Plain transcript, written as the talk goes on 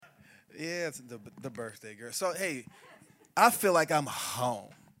Yeah, it's the birthday girl. So hey, I feel like I'm home.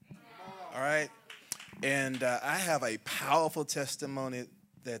 All right, and I have a powerful testimony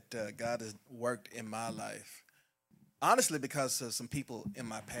that God has worked in my life. Honestly, because of some people in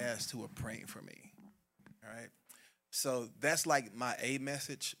my past who were praying for me. All right, so that's like my A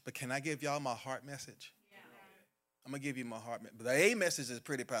message. But can I give y'all my heart message? I'm gonna give you my heart. But the A message is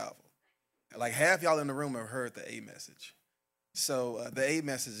pretty powerful. Like half y'all in the room have heard the A message. So the A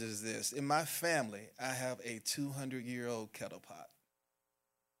message is this: in my family, I have a 200-year-old kettle pot.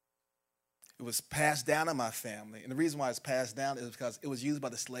 It was passed down in my family, and the reason why it's passed down is because it was used by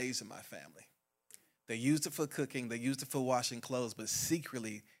the slaves in my family. They used it for cooking, they used it for washing clothes, but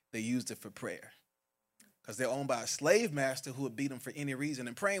secretly they used it for prayer because they're owned by a slave master who would beat them for any reason,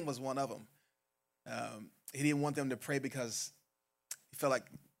 and praying was one of them. He didn't want them to pray because he felt like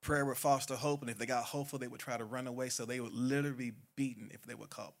prayer would foster hope, and if they got hopeful, they would try to run away. So they would literally be beaten if they were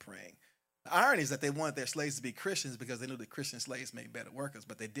caught praying. The irony is that they wanted their slaves to be Christians because they knew the Christian slaves made better workers,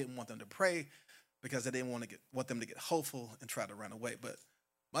 but they didn't want them to pray because they didn't want them to get hopeful and try to run away. But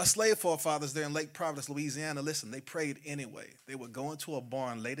my slave forefathers there in Lake Providence, Louisiana, listen, they prayed anyway. They would go into a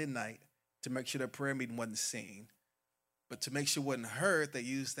barn late at night to make sure their prayer meeting wasn't seen. But to make sure it wasn't heard, they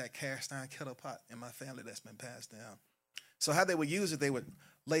used that cast iron kettle pot in my family that's been passed down. So how they would use it, they would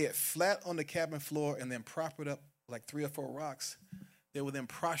lay it flat on the cabin floor and then prop it up like 3 or 4 rocks. They would then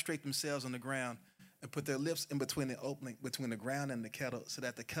prostrate themselves on the ground and put their lips in between the opening between the ground and the kettle so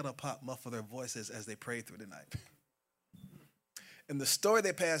that the kettle pot muffled their voices as they prayed through the night. And the story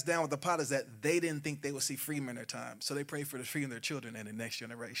they passed down with the pot is that they didn't think they would see freedom in their time. So they prayed for the freedom of their children and the next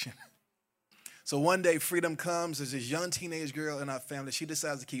generation. So one day freedom comes. There's this young teenage girl in our family. She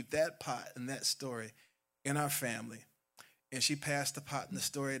decides to keep that pot and that story in our family. And she passed the pot and the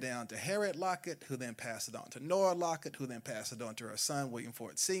story down to Harriet Lockett, who then passed it on to Nora Lockett, who then passed it on to her son, William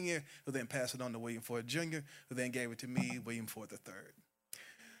Ford Sr., who then passed it on to William Ford Jr., who then gave it to me, William Ford III.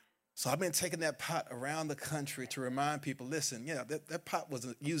 So I've been taking that pot around the country to remind people, listen, yeah, that pot was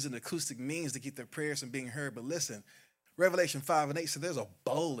using acoustic means to keep their prayers from being heard. But listen, Revelation 5:8 says there's a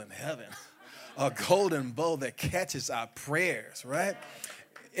bowl in heaven, a golden bowl that catches our prayers, right?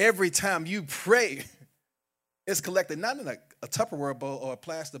 Every time you pray, it's collected not in a Tupperware bowl or a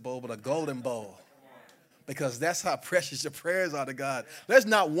plastic bowl, but a golden bowl. Because that's how precious your prayers are to God. There's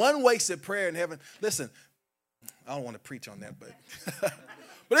not one wasted prayer in heaven. Listen, I don't want to preach on that, but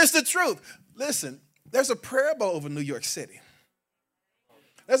but it's the truth. Listen, there's a prayer bowl over New York City.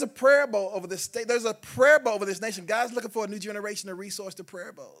 There's a prayer bowl over this state. There's a prayer bowl over this nation. God's looking for a new generation to resource the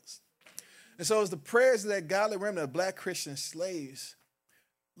prayer bowls. And so it's the prayers of that godly remnant of black Christian slaves,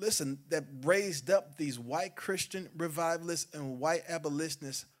 listen, that raised up these white Christian revivalists and white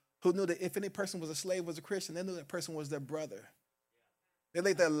abolitionists who knew that if any person was a slave, was a Christian, they knew that person was their brother. They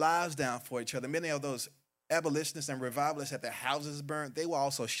laid their lives down for each other. Many of those abolitionists and revivalists had their houses burned. They were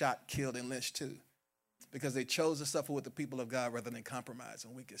also shot, killed, and lynched too because they chose to suffer with the people of God rather than compromise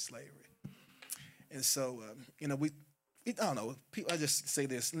and weaken slavery. And so, I don't know, I just say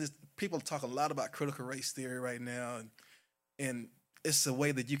this. People talk a lot about critical race theory right now, and it's a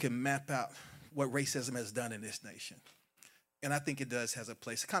way that you can map out what racism has done in this nation. And I think it has a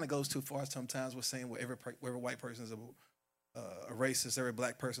place. It kind of goes too far sometimes. We're saying every white person is a racist, every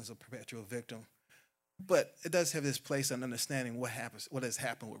black person is a perpetual victim. But it does have this place in understanding what has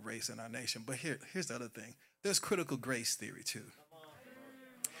happened with race in our nation. But here's the other thing. There's critical grace theory too.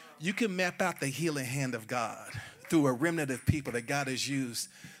 You can map out the healing hand of God through a remnant of people that God has used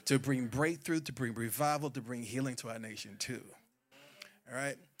to bring breakthrough, to bring revival, to bring healing to our nation too. All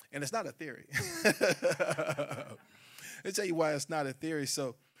right? And it's not a theory. I'll tell you why it's not a theory.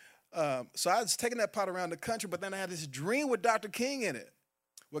 So I was taking that pot around the country, but then I had this dream with Dr. King in it,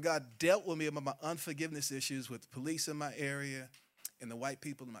 where God dealt with me about my unforgiveness issues with the police in my area and the white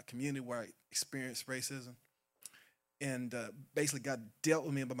people in my community where I experienced racism. And basically, God dealt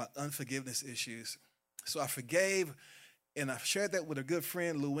with me about my unforgiveness issues. So I forgave, and I shared that with a good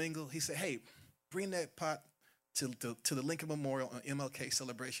friend, Lou Engle. He said, hey, bring that pot to the Lincoln Memorial on MLK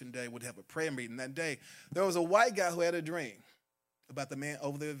Celebration Day. We'd have a prayer meeting that day. There was a white guy who had a dream about the man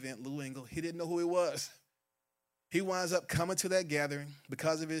over the event, Lou Engle. He didn't know who he was. He winds up coming to that gathering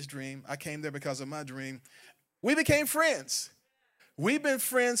because of his dream. I came there because of my dream. We became friends. We've been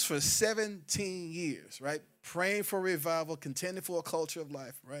friends for 17 years, right? Praying for revival, contending for a culture of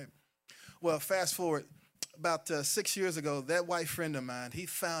life, right? Well, fast forward, about 6 years ago, that white friend of mine, he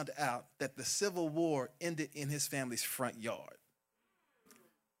found out that the Civil War ended in his family's front yard,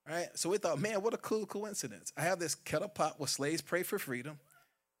 right? So we thought, man, what a cool coincidence. I have this kettle pot where slaves pray for freedom.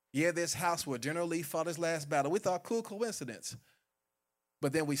 Yeah, this house where General Lee fought his last battle. We thought, cool coincidence.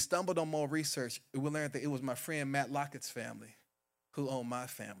 But then we stumbled on more research, and we learned that it was my friend Matt Lockett's family who owned my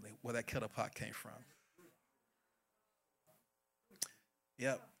family, where that kettle pot came from.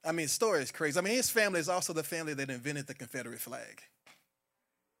 Yep. I mean, the story is crazy. I mean, his family is also the family that invented the Confederate flag.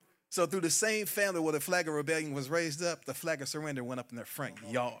 So through the same family where the flag of rebellion was raised up, the flag of surrender went up in their front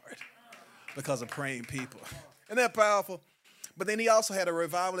yard because of praying people. Isn't that powerful? But then he also had a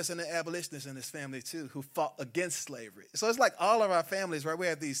revivalist and an abolitionist in his family too, who fought against slavery. So it's like all of our families, right? We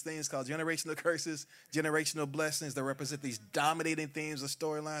have these things called generational curses, generational blessings that represent these dominating themes or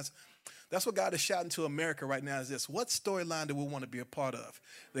storylines. That's what God is shouting to America right now is this. What storyline do we want to be a part of?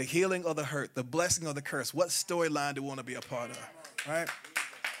 The healing or the hurt, the blessing or the curse? What storyline do we want to be a part of, right?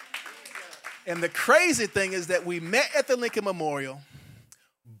 And the crazy thing is that we met at the Lincoln Memorial,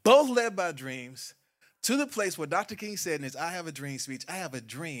 both led by dreams, to the place where Dr. King said in his I Have a Dream speech, I have a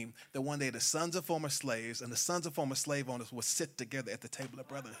dream that one day the sons of former slaves and the sons of former slave owners will sit together at the table of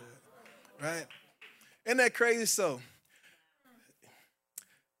brotherhood, right? Isn't that crazy? So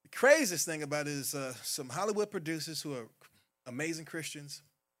the craziest thing about it is some Hollywood producers who are amazing Christians,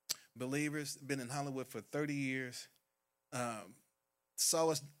 believers, been in Hollywood for 30 years, saw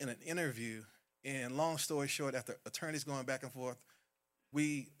us in an interview, and long story short, after attorneys going back and forth,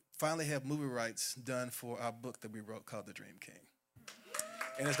 we finally have movie rights done for our book that we wrote called The Dream King.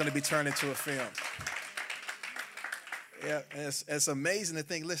 And it's going to be turned into a film. Yeah, and it's amazing to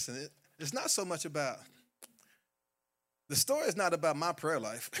think, listen, it's not so much about, the story is not about my prayer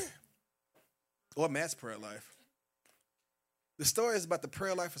life or Matt's prayer life. The story is about the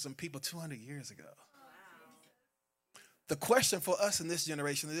prayer life of some people 200 years ago. The question for us in this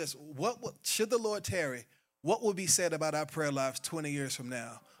generation is this: should the Lord tarry, what will be said about our prayer lives 20 years from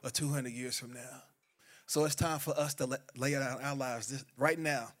now or 200 years from now? So it's time for us to lay out our lives right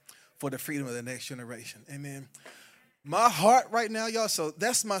now for the freedom of the next generation. Amen. My heart right now, y'all, so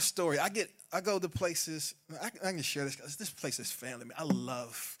that's my story. I go to places, I can share this. This place is family. I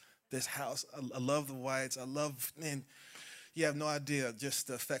love this house. I love the Whites. Man, you have no idea just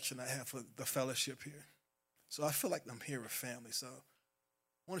the affection I have for the fellowship here. So I feel like I'm here with family. So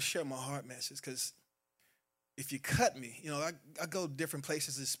I want to share my heart message because if you cut me, I go different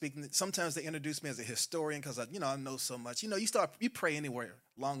places and speak. Sometimes they introduce me as a historian because I know so much. You pray anywhere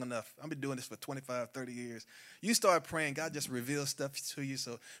long enough. I've been doing this for 25, 30 years. You start praying, God just reveals stuff to you.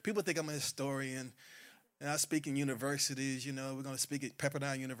 So people think I'm a historian. And I speak in universities. We're going to speak at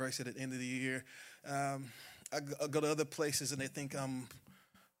Pepperdine University at the end of the year. I go to other places and they think I'm,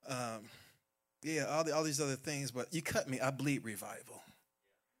 all these other things. But you cut me, I bleed revival.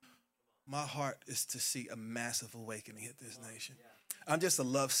 My heart is to see a massive awakening hit this nation. I'm just a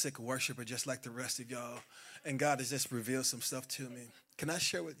lovesick worshiper just like the rest of y'all. And God has just revealed some stuff to me. Can I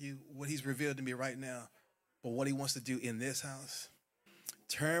share with you what he's revealed to me right now, or what he wants to do in this house?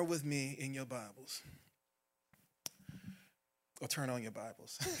 Turn with me in your Bibles. Or turn on your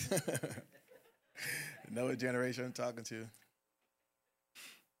Bibles. Know what generation I'm talking to.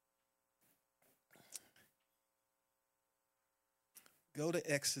 Go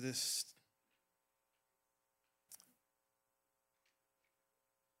to Exodus.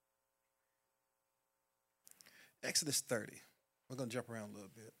 Exodus 30. We're going to jump around a little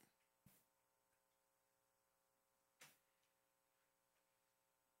bit.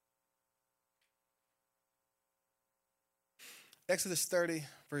 Exodus 30,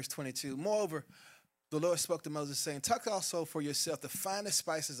 verse 22. Moreover, the Lord spoke to Moses, saying, Tuck also for yourself the finest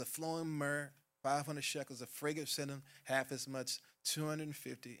spices of flowing myrrh, 500 shekels of fragrant cinnamon, half as much,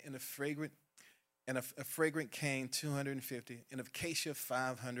 250, and a fragrant cane, 250, and of acacia,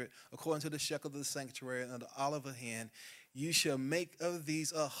 500, according to the shekel of the sanctuary, and the olive of hand. You shall make of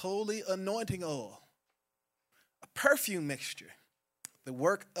these a holy anointing oil, a perfume mixture, the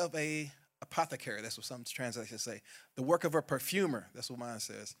work of a apothecary. That's what some translations say. The work of a perfumer. That's what mine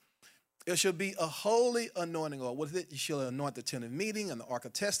says. It shall be a holy anointing oil. What is it? You shall anoint the tent of meeting and the ark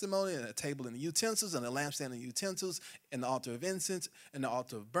of testimony and the table and the utensils and the lampstand and the utensils and the altar of incense and the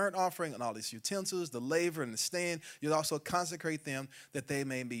altar of burnt offering and all these utensils, the laver and the stand. You'll also consecrate them that they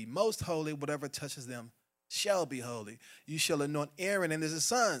may be most holy. Whatever touches them shall be holy. You shall anoint Aaron and his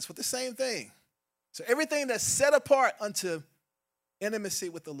sons with the same thing. So everything that's set apart unto intimacy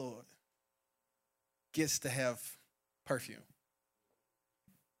with the Lord gets to have perfume.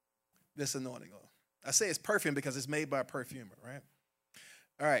 This anointing oil. I say it's perfume because it's made by a perfumer, right?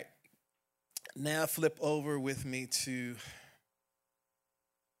 All right. Now flip over with me to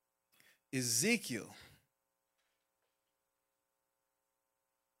Ezekiel.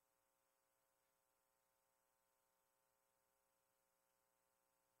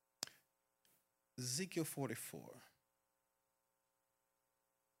 Ezekiel 44.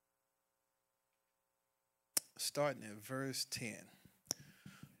 starting at verse 10.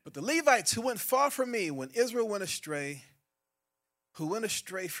 But the Levites who went far from me when Israel went astray, who went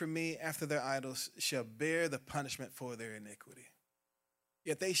astray from me after their idols, shall bear the punishment for their iniquity.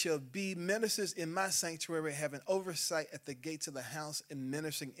 Yet they shall be ministers in my sanctuary, having oversight at the gates of the house and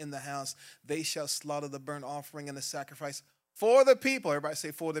ministering in the house. They shall slaughter the burnt offering and the sacrifice for the people. Everybody say,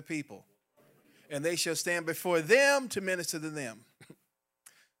 for the people. And they shall stand before them to minister to them.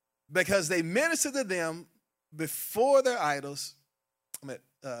 Because they minister to them before their idols. I'm at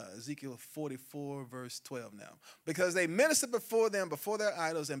Ezekiel 44, verse 12 now. Because they ministered before them, before their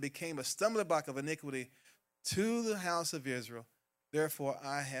idols, and became a stumbling block of iniquity to the house of Israel. Therefore,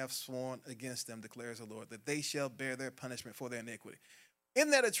 I have sworn against them, declares the Lord, that they shall bear their punishment for their iniquity.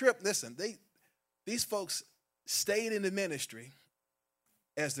 Isn't that a trip? Listen, these folks stayed in the ministry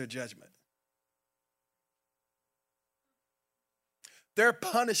as their judgment. Their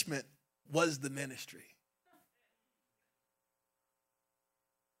punishment was the ministry.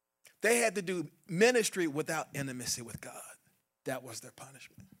 They had to do ministry without intimacy with God. That was their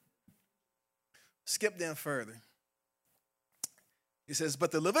punishment. Skip down further. He says,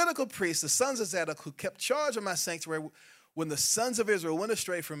 but the Levitical priests, the sons of Zadok, who kept charge of my sanctuary, when the sons of Israel went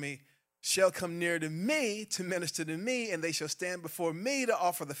astray from me, shall come near to me to minister to me, and they shall stand before me to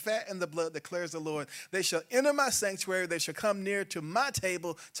offer the fat and the blood, declares the Lord. They shall enter my sanctuary. They shall come near to my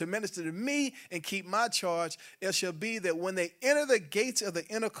table to minister to me and keep my charge. It shall be that when they enter the gates of the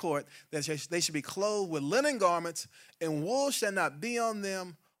inner court, that they shall be clothed with linen garments, and wool shall not be on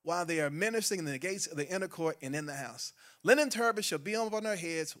them while they are ministering in the gates of the inner court and in the house. Linen turbans shall be on their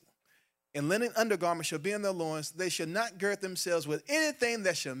heads, and linen undergarments shall be on their loins. They shall not gird themselves with anything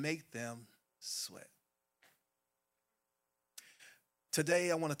that shall make them sweat.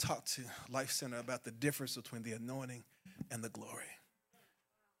 Today, I want to talk to Life Center about the difference between the anointing and the glory,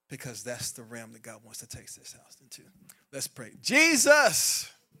 because that's the realm that God wants to take this house into. Let's pray.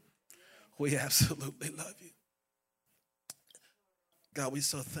 Jesus, we absolutely love you. God, we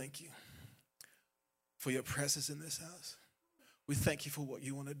so thank you for your presence in this house. We thank you for what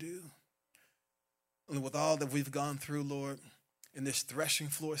you want to do. And with all that we've gone through, Lord, in this threshing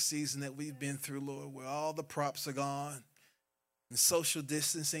floor season that we've been through, Lord, where all the props are gone, and social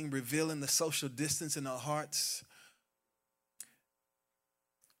distancing, revealing the social distance in our hearts,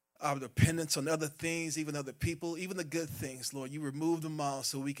 our dependence on other things, even other people, even the good things, Lord, you removed them all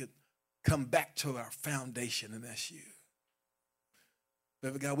so we could come back to our foundation, and that's you.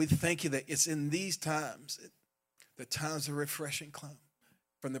 But God, we thank you that it's in these times, the times of refreshing come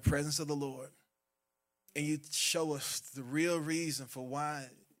from the presence of the Lord. And you show us the real reason for why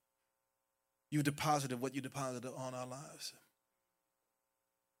you deposited what you deposited on our lives.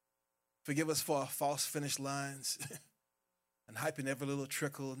 Forgive us for our false finish lines and hyping every little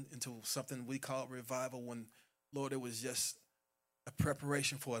trickle into something we call revival when, Lord, it was just a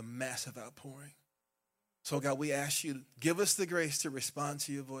preparation for a massive outpouring. So, God, we ask you to give us the grace to respond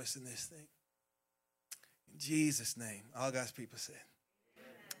to your voice in this thing. In Jesus' name, all God's people said,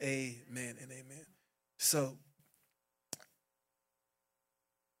 amen and amen. So,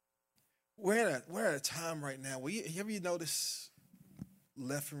 we're at a time right now where you ever notice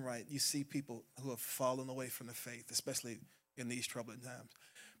left and right, you see people who have fallen away from the faith, especially in these troubling times.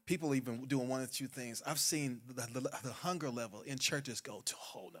 People even doing one or two things. I've seen the hunger level in churches go to a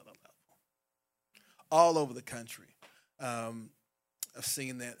whole other level. All over the country. I've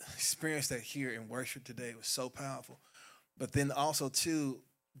seen that, experienced that here in worship today. It was so powerful. But then also, too,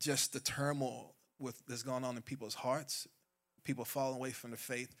 just the turmoil that's going on in people's hearts, people falling away from the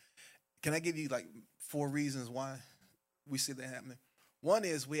faith. Can I give you like 4 reasons why we see that happening? One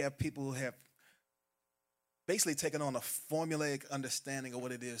is we have people who have basically taken on a formulaic understanding of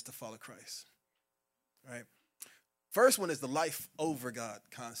what it is to follow Christ, right? First one is the life over God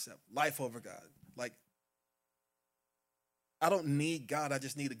concept, life over God. Like, I don't need God. I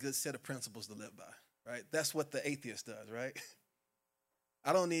just need a good set of principles to live by, right? That's what the atheist does, right?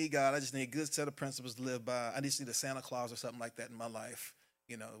 I don't need God. I just need a good set of principles to live by. I just need a Santa Claus or something like that in my life,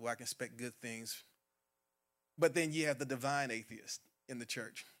 where I can expect good things. But then you have the divine atheist in the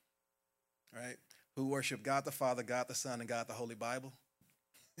church, right? Who worship God the Father, God the Son, and God the Holy Bible.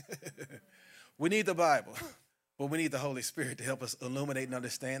 We need the Bible. But we need the Holy Spirit to help us illuminate and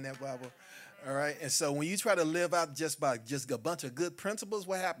understand that Bible, all right? And so when you try to live out just a bunch of good principles,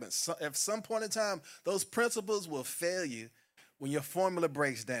 what happens? So at some point in time, those principles will fail you when your formula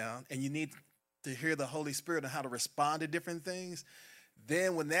breaks down and you need to hear the Holy Spirit on how to respond to different things.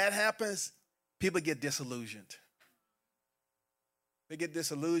 Then when that happens, people get disillusioned. They get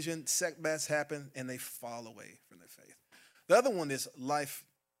disillusioned, setbacks happen, and they fall away from their faith. The other one is life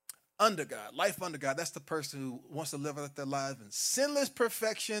under God, life under God. That's the person who wants to live out their life in sinless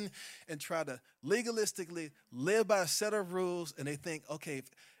perfection and try to legalistically live by a set of rules. And they think, okay,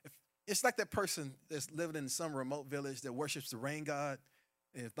 if it's like that person that's living in some remote village that worships the rain god.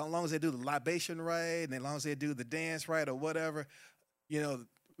 And as long as they do the libation right, and as long as they do the dance right or whatever,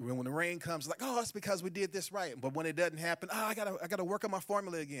 when the rain comes, like, oh, it's because we did this right. But when it doesn't happen, I gotta work on my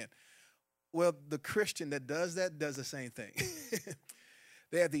formula again. Well, the Christian that does that does the same thing.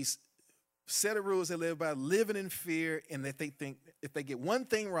 They have these set of rules they live by, living in fear, and that they think if they get one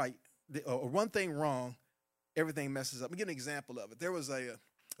thing right or one thing wrong, everything messes up. Let me give an example of it. There was a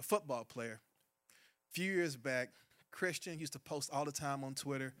football player a few years back, Christian, used to post all the time on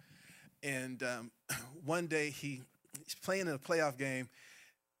Twitter, and one day he's playing in a playoff game,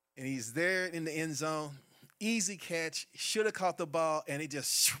 and he's there in the end zone, easy catch, should have caught the ball, and it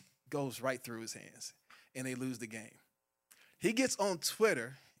just goes right through his hands, and they lose the game. He gets on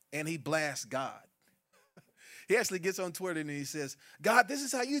Twitter, and he blasts God. He actually gets on Twitter, and he says, God, this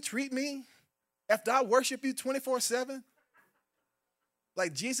is how you treat me after I worship you 24/7?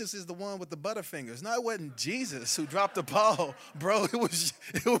 Like Jesus is the one with the butterfingers. No, it wasn't Jesus who dropped the ball, bro. It was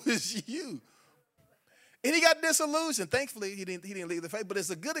you. And he got disillusioned. Thankfully, he didn't leave the faith. But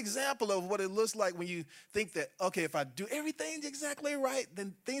it's a good example of what it looks like when you think that, okay, if I do everything exactly right,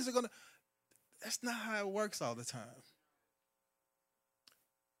 then things are going to. That's not how it works all the time.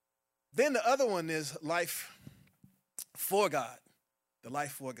 Then the other one is life for God, the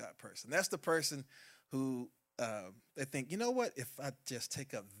life for God person. That's the person who they think, you know what, if I just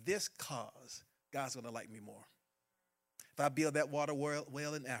take up this cause, God's going to like me more. If I build that water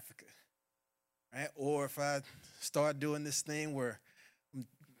well in Africa, right? Or if I start doing this thing where I'm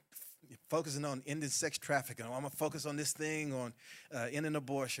focusing on ending sex trafficking, or I'm going to focus on this thing on ending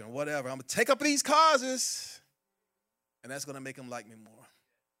abortion, or whatever. I'm going to take up these causes, and that's going to make him like me more.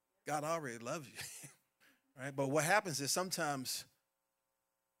 God already loves you, right? But what happens is sometimes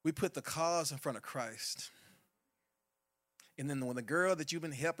we put the cause in front of Christ. And then when the girl that you've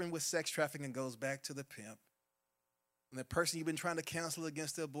been helping with sex trafficking goes back to the pimp, and the person you've been trying to counsel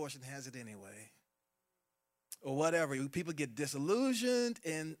against the abortion has it anyway, or whatever, people get disillusioned,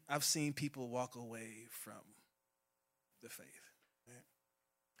 and I've seen people walk away from the faith. Right?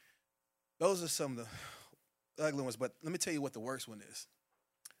 Those are some of the ugly ones, but let me tell you what the worst one is.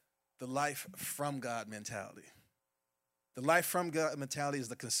 The life from God mentality. The life from God mentality is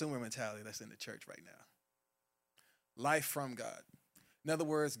the consumer mentality that's in the church right now. Life from God. In other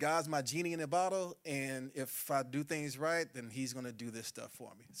words, God's my genie in a bottle, and if I do things right, then he's going to do this stuff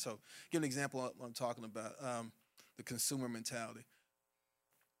for me. So give an example of what I'm talking about, the consumer mentality.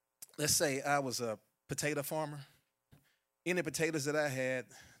 Let's say I was a potato farmer. Any potatoes that I had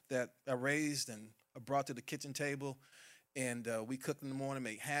that I raised and I brought to the kitchen table, and we cooked in the morning,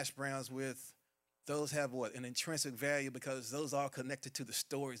 make hash browns with, those have what? An intrinsic value because those are connected to the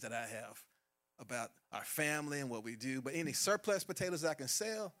stories that I have about our family and what we do. But any surplus potatoes I can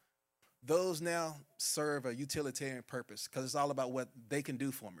sell, those now serve a utilitarian purpose because it's all about what they can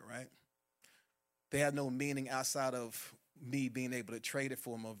do for me, right? They have no meaning outside of me being able to trade it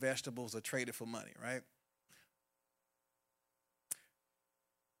for more vegetables or trade it for money, right?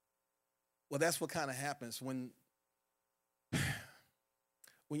 Well, that's what kind of happens when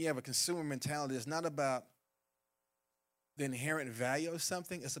you have a consumer mentality. It's not about the inherent value of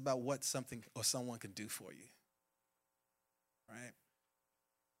something. It's about what something or someone can do for you, right?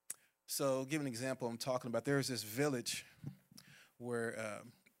 So I'll give an example I'm talking about. There's this village where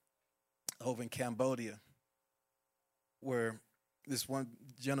over in Cambodia where this one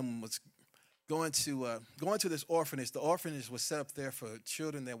gentleman was going to this orphanage. The orphanage was set up there for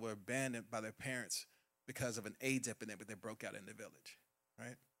children that were abandoned by their parents because of an AIDS epidemic that broke out in the village,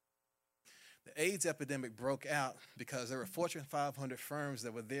 right? The AIDS epidemic broke out because there were Fortune 500 firms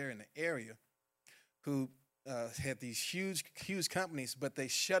that were there in the area who had these huge companies, but they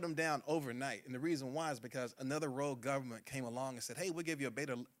shut them down overnight. And the reason why is because another rogue government came along and said, hey, we'll give you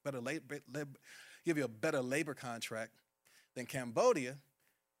a better labor contract than Cambodia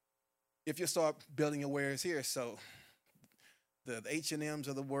if you start building your wares here. So the H&Ms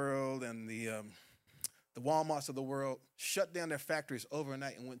of the world and the Walmarts of the world shut down their factories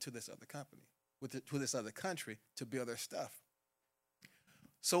overnight and went to this other company, to this other country to build their stuff.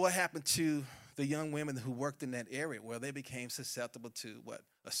 So what happened to the young women who worked in that area? Well, they became susceptible to what?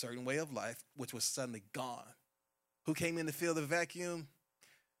 A certain way of life, which was suddenly gone. Who came in to fill the vacuum?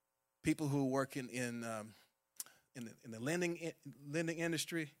 People who were working in the lending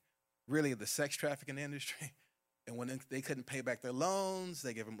industry, really the sex trafficking industry. And when they couldn't pay back their loans,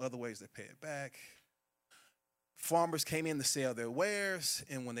 they gave them other ways to pay it back. farmers came in to sell their wares,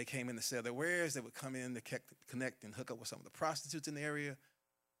 and when they came in to sell their wares, they would come in to connect and hook up with some of the prostitutes in the area.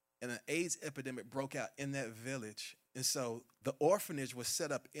 And an AIDS epidemic broke out in that village. And so the orphanage was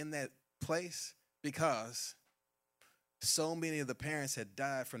set up in that place because so many of the parents had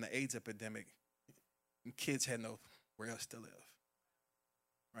died from the AIDS epidemic, and kids had nowhere else to live,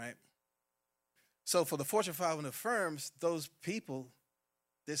 right? So for the Fortune 500 firms, those people,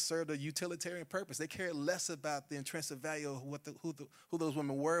 they served a utilitarian purpose. They cared less about the intrinsic value of who those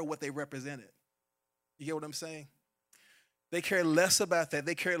women were, what they represented. You get what I'm saying? They cared less about that.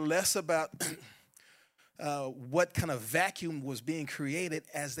 They cared less about what kind of vacuum was being created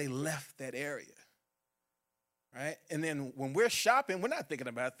as they left that area, right? And then when we're shopping, we're not thinking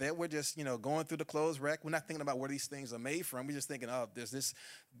about that. We're just, going through the clothes rack. We're not thinking about where these things are made from. We're just thinking, oh, does this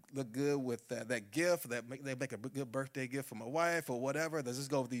look good with that gift? They make a good birthday gift for my wife or whatever. Does this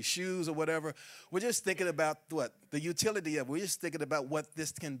go with these shoes or whatever? We're just thinking about what? The utility of it. We're just thinking about what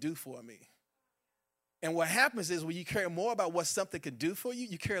this can do for me. And what happens is when you care more about what something can do for you,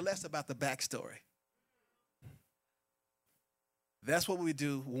 you care less about the backstory. That's what we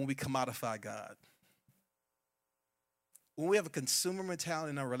do when we commodify God. When we have a consumer mentality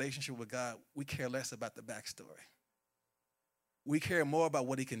in our relationship with God, we care less about the backstory. We care more about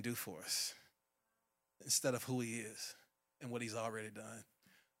what he can do for us instead of who he is and what he's already done.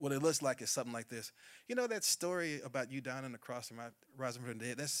 What it looks like is something like this. You know that story about you dying on the cross and rising from the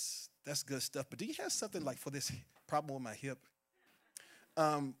dead? That's good stuff. But do you have something like for this problem with my hip?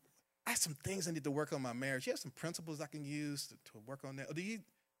 I have some things I need to work on my marriage. You have some principles I can use to work on that. Or do you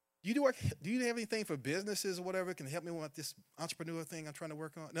have anything for businesses or whatever that can help me with this entrepreneur thing I'm trying to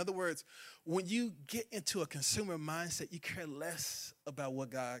work on? In other words, when you get into a consumer mindset, you care less about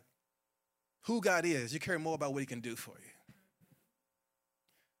who God is. You care more about what he can do for you.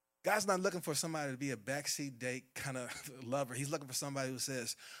 God's not looking for somebody to be a backseat date kind of lover. He's looking for somebody who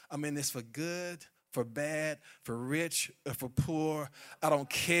says, I'm in this for good, for bad, for rich, or for poor. I don't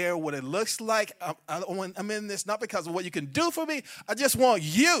care what it looks like. I'm in this not because of what you can do for me. I just want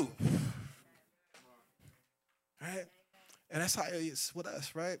you. Right? And that's how it is with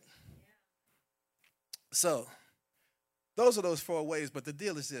us, right? So those are those 4 ways, but the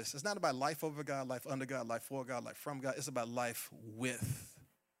deal is this. It's not about life over God, life under God, life for God, life from God. It's about life with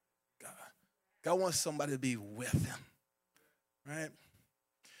God. God wants somebody to be with him, right?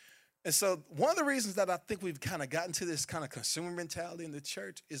 And so one of the reasons that I think we've kind of gotten to this kind of consumer mentality in the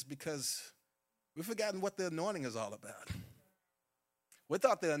church is because we've forgotten what the anointing is all about. We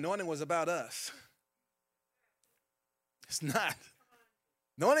thought the anointing was about us. It's not.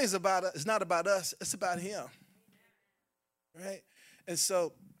 Anointing is it's not about us. It's about him, right? And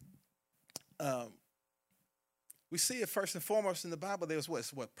so we see it first and foremost in the Bible. There's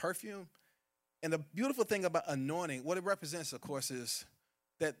what? Perfume. And the beautiful thing about anointing, what it represents, of course, is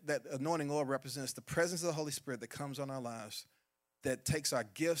that anointing oil represents the presence of the Holy Spirit that comes on our lives, that takes our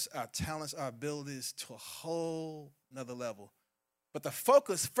gifts, our talents, our abilities to a whole nother level. But the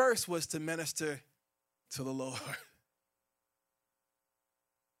focus first was to minister to the Lord,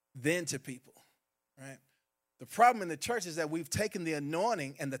 then to people, right? The problem in the church is that we've taken the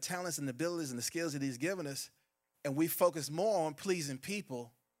anointing and the talents and the abilities and the skills that he's given us, and we focus more on pleasing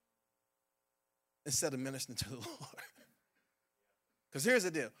people instead of ministering to the Lord. Because here's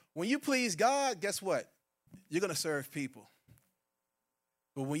the deal. When you please God, guess what? You're going to serve people.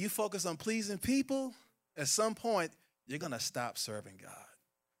 But when you focus on pleasing people, at some point, you're going to stop serving God.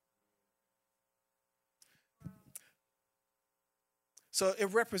 So it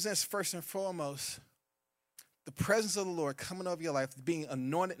represents first and foremost the presence of the Lord coming over your life, being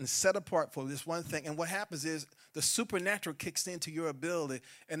anointed and set apart for this one thing. And what happens is the supernatural kicks into your ability.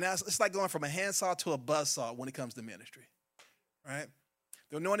 And now it's like going from a handsaw to a buzzsaw when it comes to ministry, right?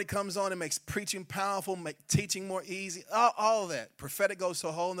 The anointing comes on and makes preaching powerful, make teaching more easy, all of that. Prophetic goes to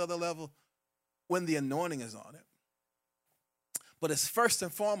a whole nother level when the anointing is on it. But it's first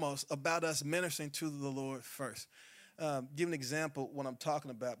and foremost about us ministering to the Lord first. Give an example what I'm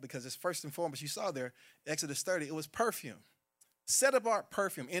talking about, because it's first and foremost, you saw there, Exodus 30, it was perfume. Set apart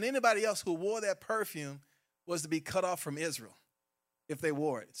perfume. And anybody else who wore that perfume was to be cut off from Israel if they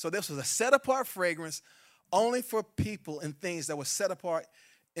wore it. So this was a set apart fragrance only for people and things that were set apart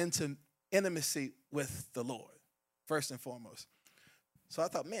into intimacy with the Lord, first and foremost. So I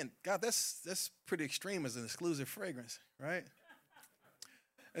thought, man, God, that's pretty extreme as an exclusive fragrance, right?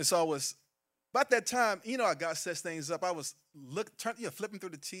 And so I was About that time, God sets things up. I was flipping through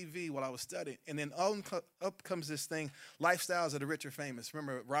the TV while I was studying, and then up comes this thing, Lifestyles of the Rich or Famous.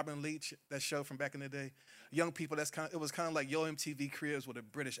 Remember Robin Leach, that show from back in the day? Young people, it was kind of like Yo MTV Cribs with a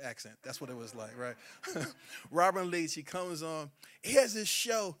British accent. That's what it was like, right? Robin Leach, he comes on. He has this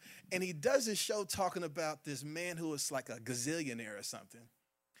show, and he does this show talking about this man who was like a gazillionaire or something.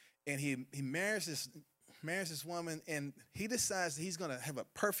 And he marries this woman, and he decides that he's going to have a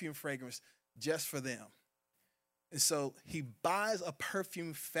perfume fragrance just for them. And so he buys a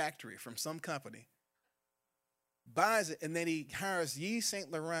perfume factory from some company, buys it, and then he hires Yves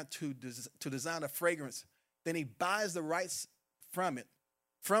Saint Laurent to design a fragrance. Then he buys the rights from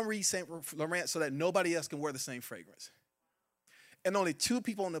Yves Saint Laurent, so that nobody else can wear the same fragrance. And only 2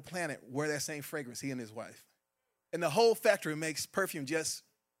 people on the planet wear that same fragrance, he and his wife. And the whole factory makes perfume just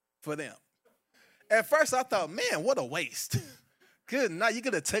for them. At first I thought, man, what a waste. Good night. You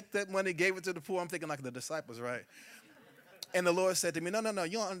could have took that money, gave it to the poor. I'm thinking like the disciples, right? And the Lord said to me, no,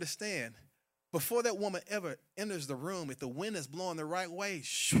 you don't understand. Before that woman ever enters the room, if the wind is blowing the right way,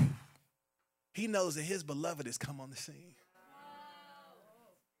 shoo, he knows that his beloved has come on the scene.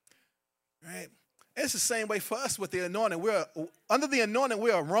 Right? It's the same way for us with the anointing. Under the anointing,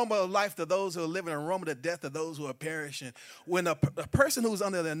 we're an aroma of life to those who are living, an aroma of death to those who are perishing. When a person who's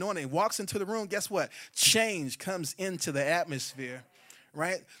under the anointing walks into the room, guess what? Change comes into the atmosphere,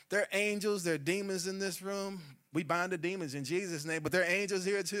 right? There are angels, there are demons in this room. We bind the demons in Jesus' name, but there are angels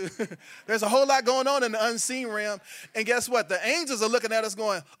here too. There's a whole lot going on in the unseen realm. And guess what? The angels are looking at us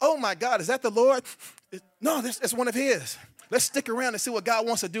going, oh my God, is that the Lord? No, it's one of his. Let's stick around and see what God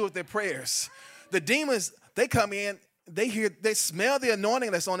wants to do with their prayers. The demons, they come in, they smell the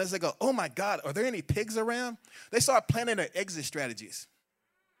anointing that's on us. They go, oh my God, are there any pigs around? They start planning their exit strategies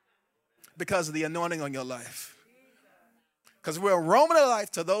because of the anointing on your life. Because we're aroma of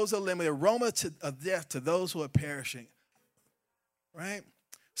life to those who are limited, aroma of death to those who are perishing. Right?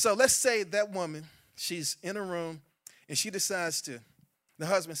 So let's say that woman, she's in a room and she decides the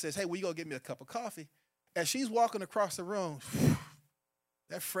husband says, hey, will you go get me a cup of coffee? As she's walking across the room,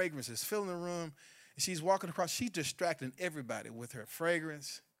 that fragrance is filling the room. And she's walking across. She's distracting everybody with her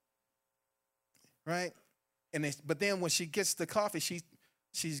fragrance. Right? But then when she gets the coffee,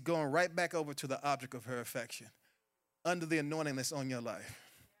 she's going right back over to the object of her affection. Under the anointing that's on your life.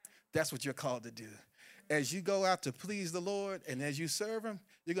 That's what you're called to do. As you go out to please the Lord and as you serve him,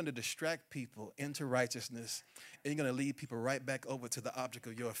 you're going to distract people into righteousness. And you're going to lead people right back over to the object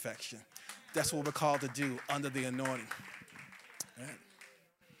of your affection. That's what we're called to do under the anointing. Right?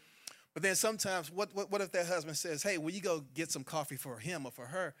 But then sometimes, what if that husband says, hey, will you go get some coffee for him or for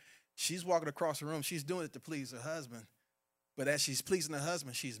her? She's walking across the room. She's doing it to please her husband. But as she's pleasing her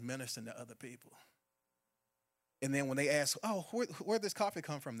husband, she's ministering to other people. And then when they ask, oh, where'd this coffee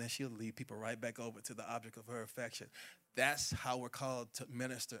come from? Then she'll lead people right back over to the object of her affection. That's how we're called to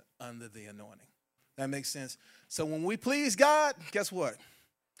minister under the anointing. That makes sense? So when we please God, guess what?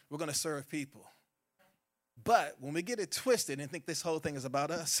 We're going to serve people. But when we get it twisted and think this whole thing is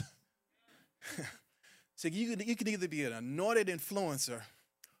about us, so you can either be an anointed influencer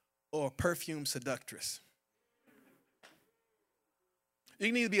or a perfume seductress. You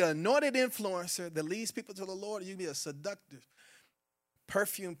can either be an anointed influencer that leads people to the Lord, or you can be a seductive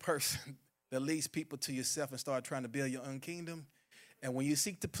perfume person that leads people to yourself and start trying to build your own kingdom. And when you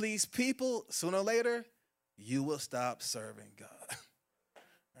seek to please people, sooner or later, you will stop serving God.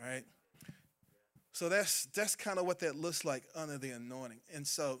 All right? So that's kind of what that looks like under the anointing. And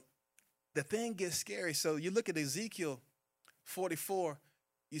so the thing gets scary. So you look at Ezekiel 44,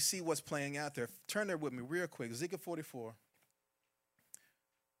 you see what's playing out there. Turn there with me real quick. Ezekiel 44.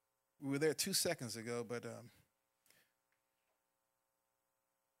 We were there 2 seconds ago, but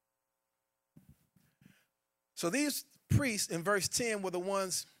so these priests in verse 10 were the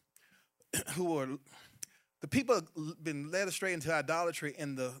ones who were, the people had been led astray into idolatry,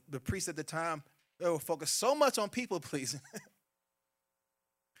 and the priests at the time, they were focused so much on people pleasing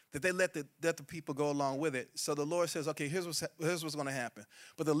that they let the people go along with it. So the Lord says, okay, here's what's going to happen.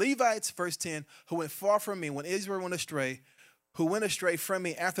 But the Levites, verse 10, who went far from me when Israel went astray, who went astray from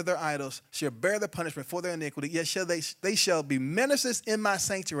me after their idols, shall bear the punishment for their iniquity. Yet they shall be ministers in my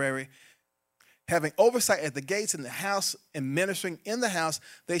sanctuary, having oversight at the gates in the house and ministering in the house.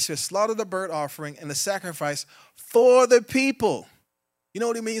 They shall slaughter the burnt offering and the sacrifice for the people. You know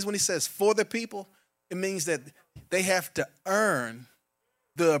what he means when he says for the people? It means that they have to earn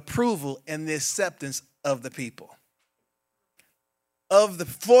the approval and the acceptance of the people. For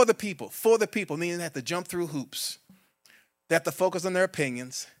the people, meaning they have to jump through hoops. They have to focus on their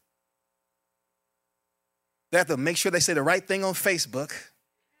opinions. They have to make sure they say the right thing on Facebook.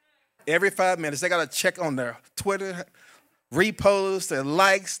 Every 5 minutes, they got to check on their Twitter, reposts, their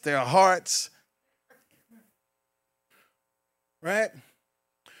likes, their hearts. Right?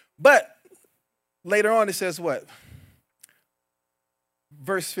 But later on, it says what?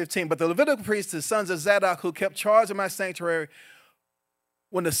 Verse 15, but the Levitical priests, the sons of Zadok, who kept charge of my sanctuary,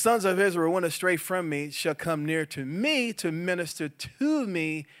 when the sons of Israel went astray from me, shall come near to me to minister to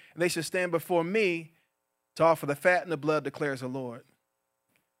me, and they shall stand before me to offer the fat and the blood, declares the Lord.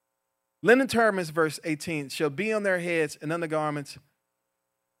 Linen turbans, verse 18, shall be on their heads and undergarments.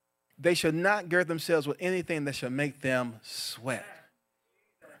 They shall not gird themselves with anything that shall make them sweat.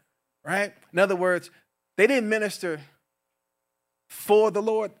 Right? In other words, they didn't minister for the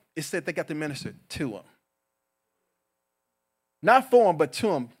Lord. It said they got to minister to him. Not for him, but to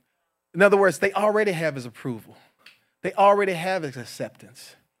him. In other words, they already have his approval. They already have his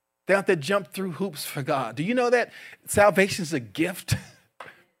acceptance. They don't have to jump through hoops for God. Do you know that salvation is a gift?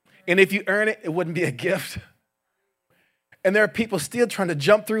 And if you earn it, it wouldn't be a gift. And there are people still trying to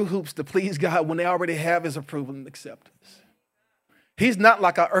jump through hoops to please God when they already have his approval and acceptance. He's not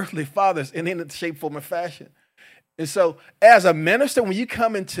like our earthly fathers in any shape, form, or fashion. And so as a minister, when you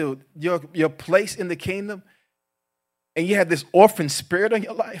come into your place in the kingdom and you have this orphan spirit in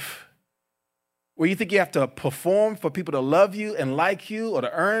your life where you think you have to perform for people to love you and like you or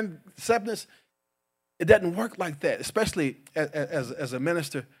to earn acceptance, it doesn't work like that, especially as a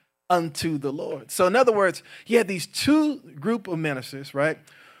minister unto the Lord. So in other words, you had these two group of ministers, right?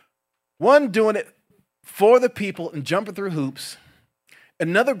 One doing it for the people and jumping through hoops.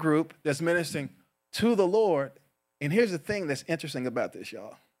 Another group that's ministering to the Lord. And here's the thing that's interesting about this,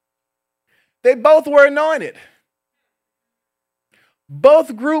 y'all. They both were anointed.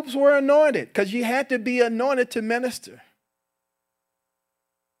 Both groups were anointed because you had to be anointed to minister.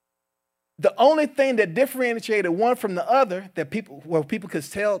 The only thing that differentiated one from the other, that people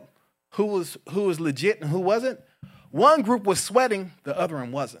could tell who was legit and who wasn't, one group was sweating, the other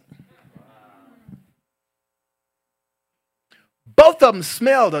one wasn't. Both of them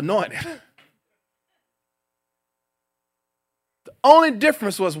smelled anointed. The only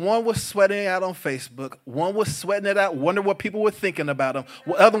difference was one was sweating it out on Facebook, one was sweating it out, wondering what people were thinking about them,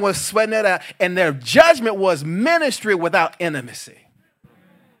 the other one was sweating it out, and their judgment was ministry without intimacy.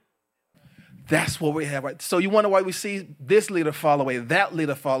 That's what we have. Right? So you wonder why we see this leader fall away, that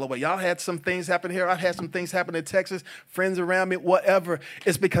leader fall away. Y'all had some things happen here. I've had some things happen in Texas, friends around me, whatever.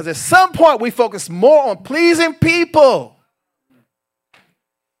 It's because at some point we focus more on pleasing people.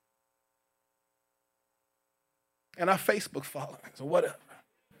 And our Facebook followings or whatever.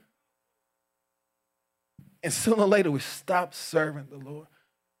 And sooner or later we stop serving the Lord.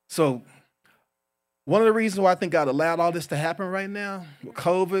 So one of the reasons why I think God allowed all this to happen right now, with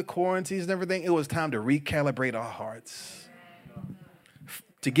COVID, quarantines, and everything, it was time to recalibrate our hearts.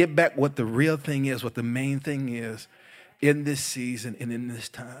 To get back what the real thing is, what the main thing is in this season and in this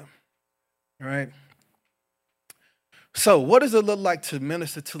time. All right? So what does it look like to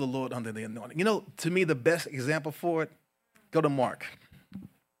minister to the Lord under the anointing? You know, to me, the best example for it, go to Mark.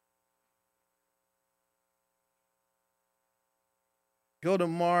 Go to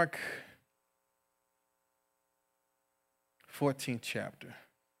Mark 14th chapter.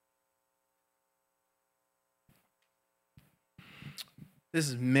 This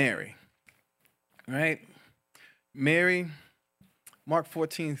is Mary, right? Mary, Mark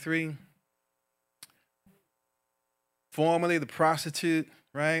 14:3. Formerly the prostitute,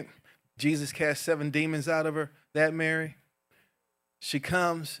 right? Jesus cast 7 demons out of her, that Mary. She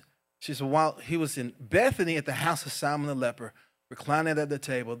comes, she said, while he was in Bethany at the house of Simon the leper, reclining at the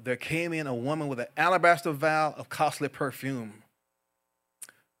table, there came in a woman with an alabaster vial of costly perfume,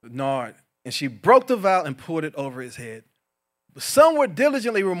 nard, and she broke the vial and poured it over his head. But some were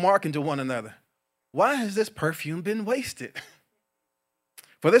diligently remarking to one another, why has this perfume been wasted?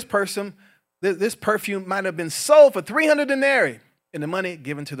 For this perfume might have been sold for 300 denarii and the money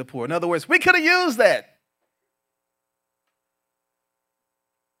given to the poor. In other words, we could have used that.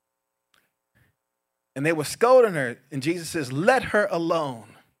 And they were scolding her. And Jesus says, let her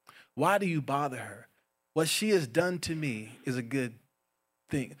alone. Why do you bother her? What she has done to me is a good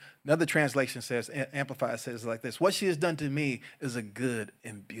thing. Another translation says, Amplified says like this, what she has done to me is a good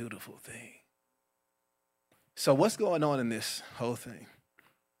and beautiful thing. So what's going on in this whole thing?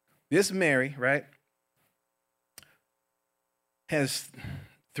 This Mary, right, has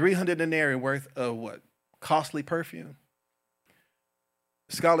 300 denarii worth of what? Costly perfume.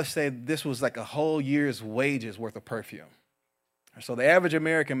 Scholars say this was like a whole year's wages worth of perfume. So the average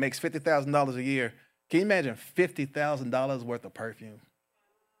American makes $50,000 a year. Can you imagine $50,000 worth of perfume?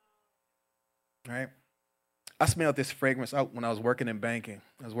 Right? I smelled this fragrance out when I was working in banking.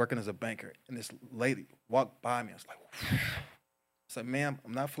 I was working as a banker, and this lady walked by me. I was like, I said, ma'am,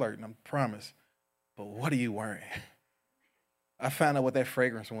 I'm not flirting, I promise. But what are you wearing? I found out what that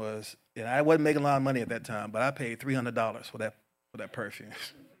fragrance was, and I wasn't making a lot of money at that time, but I paid $300 for that perfume.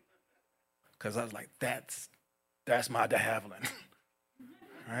 Because I was like, that's my de Havilland.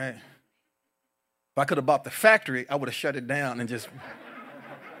 All right? If I could have bought the factory, I would have shut it down and just,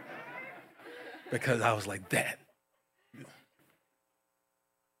 because I was like that.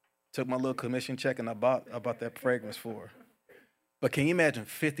 Took my little commission check and I bought that fragrance for her. But can you imagine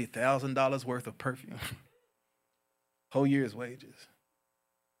 $50,000 worth of perfume? Whole year's wages.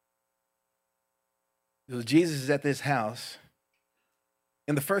 Jesus is at this house,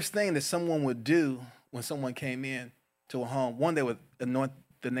 and the first thing that someone would do when someone came in to a home, one, they would anoint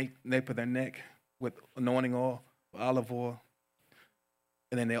the nape of their neck with anointing oil, olive oil,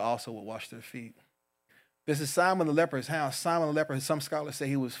 and then they also would wash their feet. This is Simon the leper's house. Simon the leper, some scholars say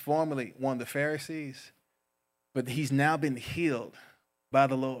he was formerly one of the Pharisees, but he's now been healed by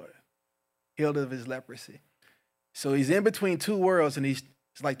the Lord, healed of his leprosy. So he's in between two worlds, and he's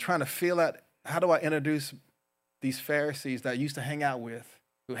like trying to feel out, how do I introduce these Pharisees that I used to hang out with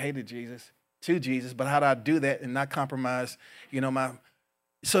who hated Jesus to Jesus, but how do I do that and not compromise, my...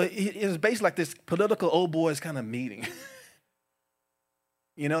 So it was basically like this political old boys kind of meeting.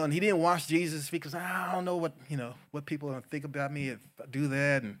 And he didn't wash Jesus' feet because I don't know what people are going to think about me if I do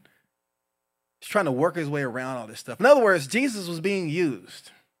that. And he's trying to work his way around all this stuff. In other words, Jesus was being used,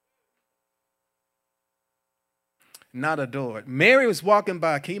 not adored. Mary was walking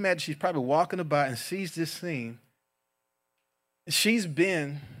by. Can you imagine? She's probably walking by and sees this scene. She's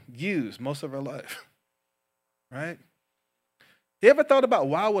been used most of her life, right? You ever thought about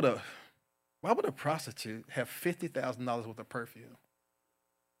why would a prostitute have $50,000 worth of perfume?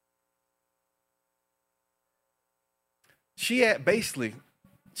 She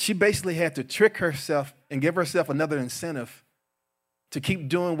basically had to trick herself and give herself another incentive to keep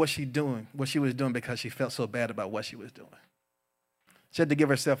doing what she was doing because she felt so bad about what she was doing. She had to give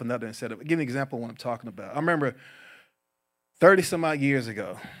herself another incentive. I'll give you an example of what I'm talking about. I remember 30 some odd years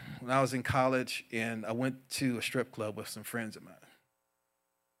ago when I was in college and I went to a strip club with some friends of mine.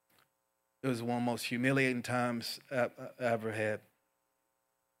 It was one of the most humiliating times I ever had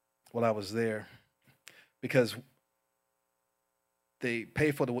while I was there, because they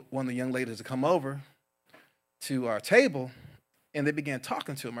paid for one of the young ladies to come over to our table, and they began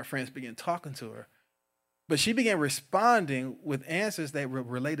talking to her. My friends began talking to her. But she began responding with answers that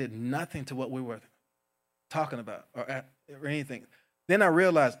related nothing to what we were talking about or anything. Then I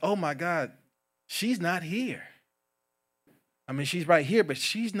realized, oh my God, she's not here. I mean, she's right here, but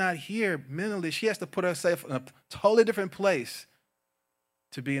she's not here mentally. She has to put herself in a totally different place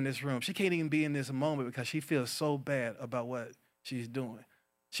to be in this room. She can't even be in this moment because she feels so bad about what she's doing.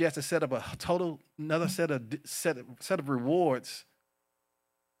 She has to set up another set of rewards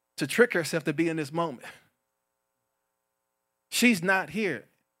to trick herself to be in this moment. She's not here.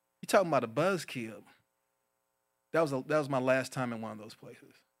 You're talking about a buzzkill. That was my last time in one of those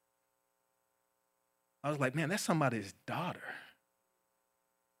places. I was like, man, that's somebody's daughter.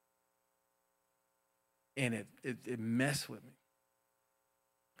 And it messed with me.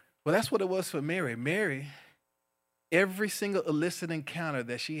 Well, that's what it was for Mary. Mary, every single illicit encounter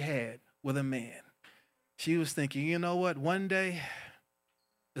that she had with a man, she was thinking, you know what? One day,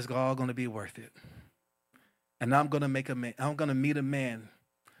 it's all going to be worth it. And I'm going to meet a man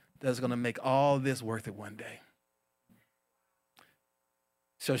that's going to make all this worth it one day.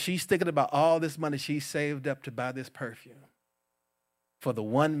 So she's thinking about all this money she saved up to buy this perfume for the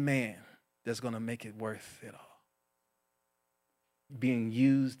one man that's going to make it worth it all. Being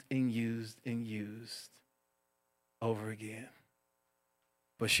used and used and used over again.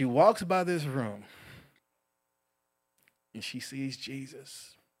 But she walks by this room and she sees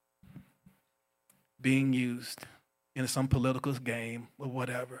Jesus being used in some political game or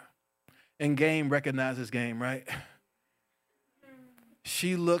whatever. And game recognizes game, right?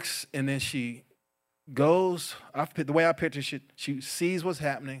 She looks and then she goes, the way I picture it, she sees what's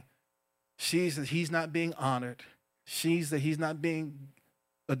happening. Sees that he's not being honored. Sees that he's not being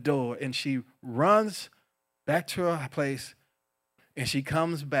adored. And she runs back to her place and she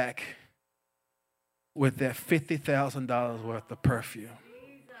comes back with that $50,000 worth of perfume.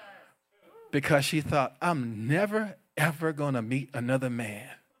 Because she thought, I'm never, ever going to meet another man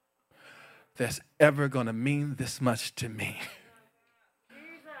that's ever going to mean this much to me.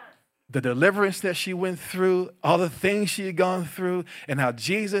 The deliverance that she went through, all the things she had gone through, and how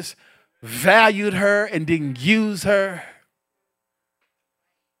Jesus valued her and didn't use her.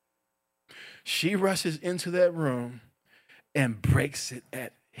 She rushes into that room and breaks it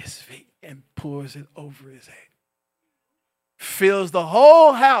at his feet and pours it over his head. Fills the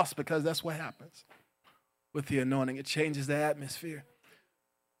whole house, because that's what happens with the anointing. It changes the atmosphere.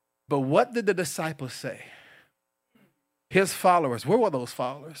 But what did the disciples say? His followers, where were those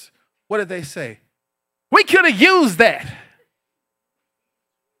followers? What did they say? We could have used that.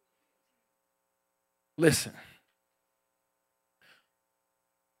 Listen.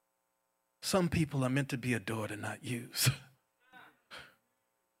 Some people are meant to be adored and not used.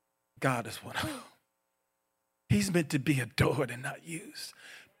 God is one of them. He's meant to be adored and not used.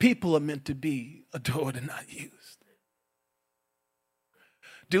 People are meant to be adored and not used.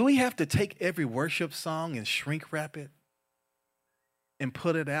 Do we have to take every worship song and shrink wrap it and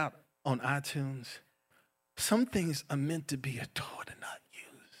put it out on iTunes? Some things are meant to be adored and not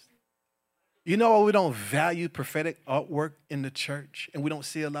used. You know why we don't value prophetic artwork in the church and we don't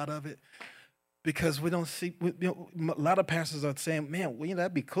see a lot of it? Because we don't see, a lot of pastors are saying, man, well,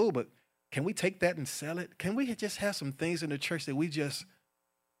 that'd be cool, but can we take that and sell it? Can we just have some things in the church that we just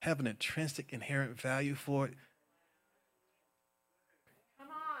have an intrinsic, inherent value for it? Come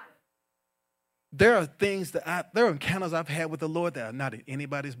on. There are things there are encounters I've had with the Lord that are not in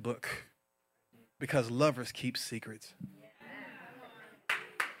anybody's book, because lovers keep secrets.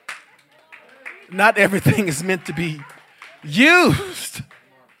 Not everything is meant to be used.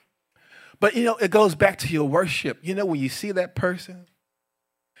 But, it goes back to your worship. When you see that person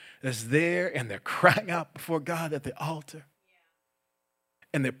that's there and they're crying out before God at the altar,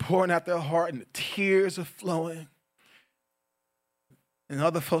 and they're pouring out their heart and the tears are flowing, and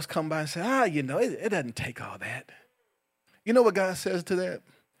other folks come by and say, it doesn't take all that. You know what God says to that?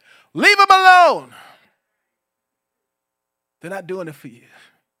 Leave them alone. They're not doing it for you.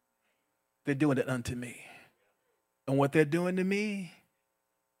 They're doing it unto me. And what they're doing to me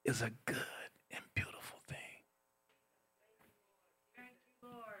is a good and beautiful thing. Thank you,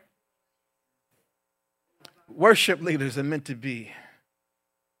 Lord. Worship leaders are meant to be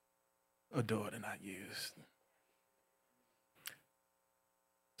adored and not used.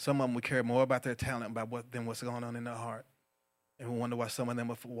 Some of them would care more about their talent than what's going on in their heart. And we wonder why some of them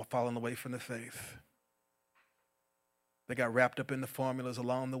are falling away from the faith. They got wrapped up in the formulas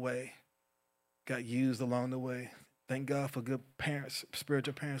along the way, got used along the way. Thank God for good parents,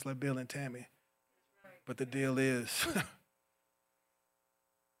 spiritual parents like Bill and Tammy. But the deal is,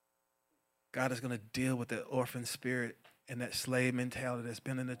 God is going to deal with that orphan spirit and that slave mentality that's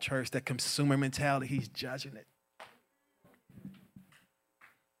been in the church, that consumer mentality. He's judging it.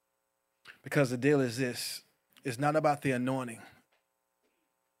 Because the deal is this. It's not about the anointing.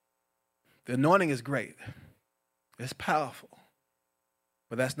 The anointing is great. It's powerful.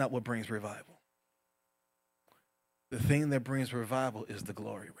 But that's not what brings revival. The thing that brings revival is the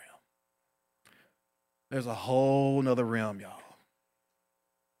glory realm. There's a whole nother realm, y'all.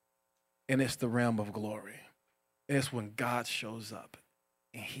 And it's the realm of glory. And it's when God shows up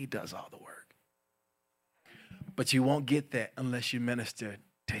and he does all the work. But you won't get that unless you minister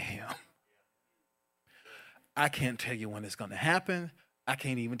to him. I can't tell you when it's going to happen. I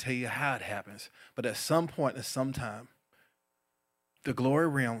can't even tell you how it happens. But at some point, at some time, the glory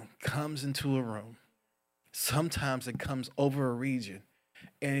realm comes into a room. Sometimes it comes over a region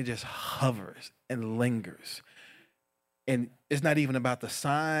and it just hovers and lingers. And it's not even about the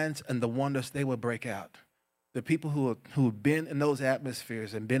signs and the wonders they will break out. The people who've been in those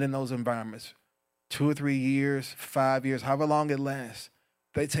atmospheres and been in those environments 2 or 3 years, 5 years, however long it lasts,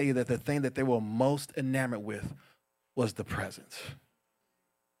 they tell you that the thing that they were most enamored with was the presence.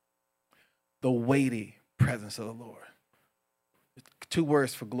 The weighty presence of the Lord. 2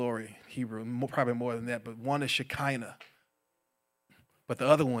 words for glory, Hebrew, probably more than that, but one is Shekinah, but the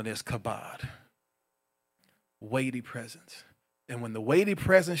other one is kabod, weighty presence. And when the weighty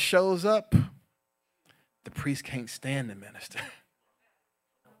presence shows up, the priest can't stand to minister.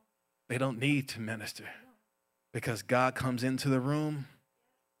 They don't need to minister because God comes into the room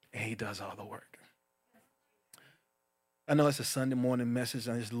and he does all the work. I know it's a Sunday morning message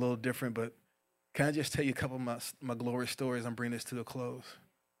and it's a little different, but can I just tell you a couple of my glory stories? I'm bringing this to a close.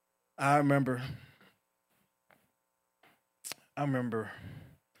 I remember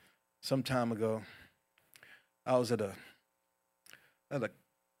some time ago, I was at a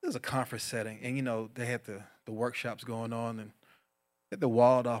conference setting, and they had the workshops going on, and they had the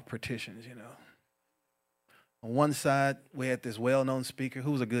walled off partitions. On one side we had this well-known speaker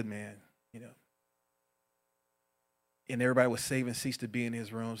who was a good man, and everybody was saving seats to be in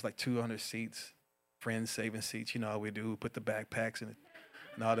his rooms, like 200 seats. Friends saving seats, how we do. We put the backpacks and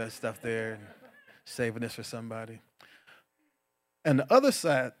all that stuff there, and saving this for somebody. And the other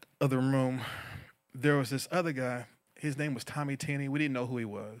side of the room, there was this other guy. His name was Tommy Tenney. We didn't know who he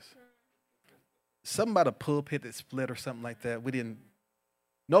was. Something about a pulpit that split or something like that.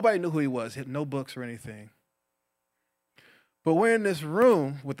 Nobody knew who he was. He had no books or anything. But we're in this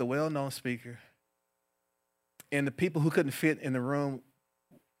room with the well-known speaker, and the people who couldn't fit in the room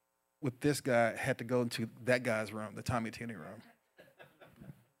with this guy had to go into that guy's room, the Tommy Tenney room.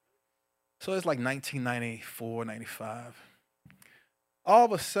 So it's like 1994, 95. All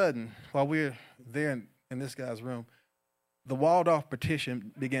of a sudden, while we're there in this guy's room, the walled-off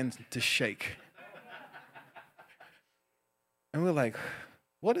partition begins to shake. And we're like,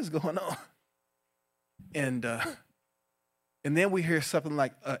 what is going on? And then we hear something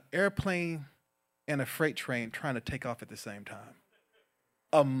like an airplane and a freight train trying to take off at the same time.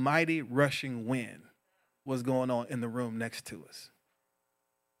 A mighty rushing wind was going on in the room next to us.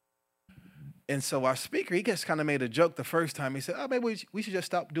 And so our speaker, he just kind of made a joke the first time. He said, oh, maybe we should just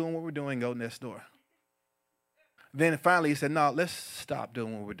stop doing what we're doing and go next door. Then finally he said, no, let's stop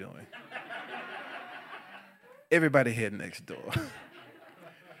doing what we're doing. Everybody head next door.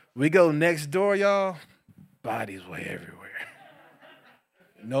 We go next door, y'all. Bodies were everywhere.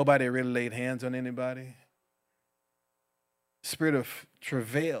 Nobody really laid hands on anybody. Spirit of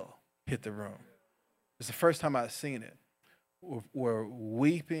travail hit the room. It's the first time I've seen it. Where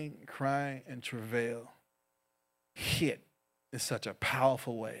weeping, crying, and travail hit in such a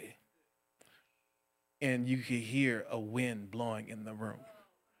powerful way. And you could hear a wind blowing in the room.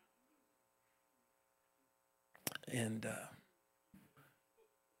 And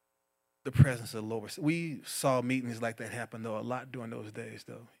the presence of the Lord. We saw meetings like that happen, though, a lot during those days,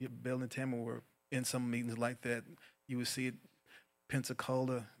 though. Bill and Tammy were in some meetings like that. You would see it,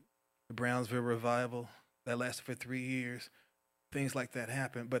 Pensacola, the Brownsville Revival, that lasted for 3 years. Things like that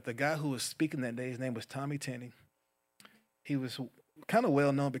happened. But the guy who was speaking that day, his name was Tommy Tenney. He was kind of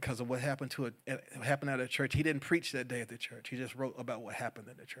well known because of what happened at a church. He didn't preach that day at the church. He just wrote about what happened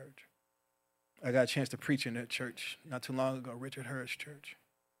at the church. I got a chance to preach in that church not too long ago, Richard Hurt's church.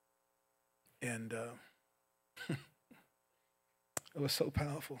 And it was so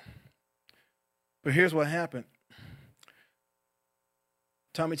powerful. But here's what happened.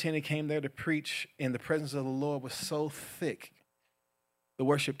 Tommy Tenney came there to preach, and the presence of the Lord was so thick, the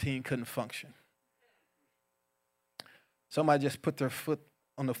worship team couldn't function. Somebody just put their foot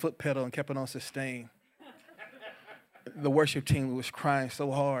on the foot pedal and kept it on sustain. The worship team was crying so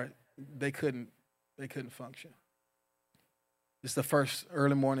hard, they couldn't function. It's the first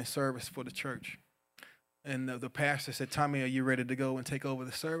early morning service for the church. And the pastor said, Tommy, are you ready to go and take over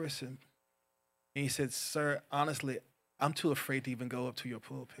the service? And he said, sir, honestly, I'm too afraid to even go up to your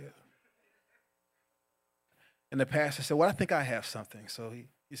pulpit. And the pastor said, well, I think I have something. So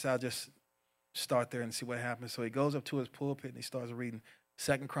he said, I'll just start there and see what happens. So he goes up to his pulpit and he starts reading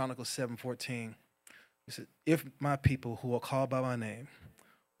 2 Chronicles 7:14. He said, if my people who are called by my name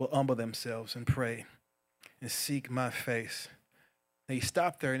will humble themselves and pray and seek my face. And he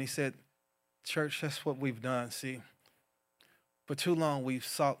stopped there and he said, church, that's what we've done. See, for too long we've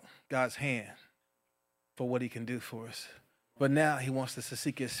sought God's hand for what he can do for us. But now he wants us to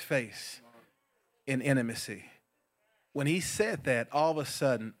seek his face in intimacy. When he said that, all of a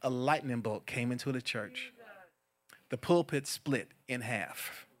sudden, a lightning bolt came into the church. The pulpit split in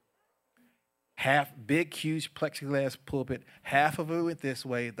half. Half, big, huge plexiglass pulpit. Half of it went this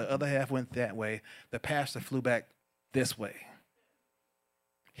way. The other half went that way. The pastor flew back this way.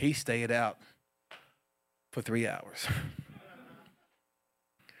 He stayed out for 3 hours.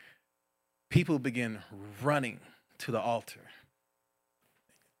 People began running to the altar.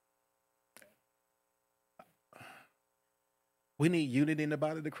 We need unity in the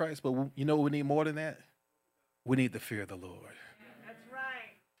body of Christ, but you know what we need more than that? We need the fear of the Lord. That's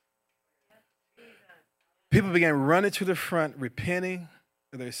right. People began running to the front, repenting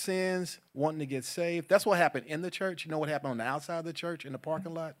of their sins, wanting to get saved. That's what happened in the church. You know what happened on the outside of the church, in the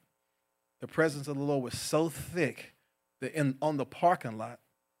parking lot? The presence of the Lord was so thick that on the parking lot,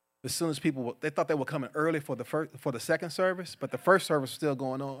 as soon as people, they thought they were coming early for the second service, but the first service was still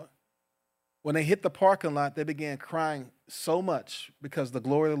going on. When they hit the parking lot, they began crying so much because the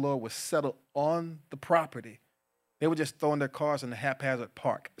glory of the Lord was settled on the property. They were just throwing their cars in the haphazard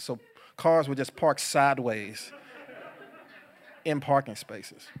park. So cars were just parked sideways in parking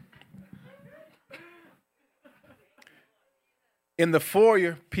spaces. In the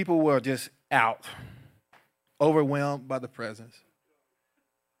foyer, people were just out, overwhelmed by the presence.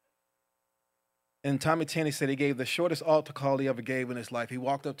 And Tommy Tenney said he gave the shortest altar call he ever gave in his life. He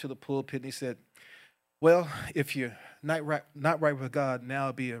walked up to the pulpit and he said, well, if you're not right with God, now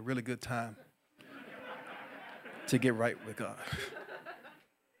would be a really good time to get right with God.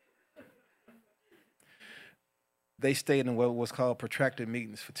 They stayed in what was called protracted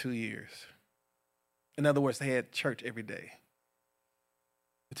meetings for 2 years. In other words, they had church every day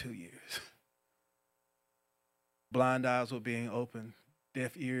for 2 years. Blind eyes were being opened.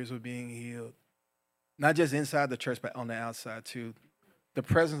 Deaf ears were being healed. Not just inside the church, but on the outside too. The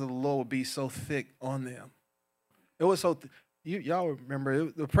presence of the Lord would be so thick on them. It was so, y'all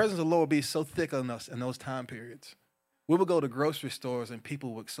remember, the presence of the Lord would be so thick on us in those time periods. We would go to grocery stores and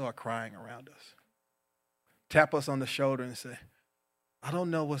people would start crying around us. Tap us on the shoulder and say, I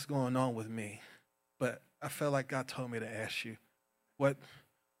don't know what's going on with me, but I felt like God told me to ask you, what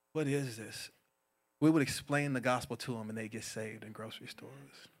is this? We would explain the gospel to them and they get saved in grocery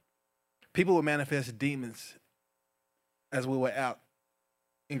stores. People would manifest demons as we were out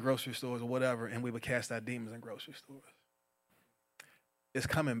in grocery stores or whatever, and we would cast out demons in grocery stores. It's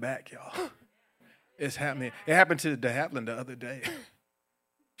coming back, y'all. It's happening. It happened to DeHatlin the other day.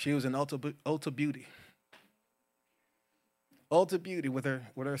 She was in Ulta Beauty. Ulta Beauty with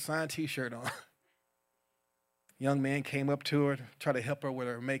her signed T-shirt on. Young man came up to her, tried to help her with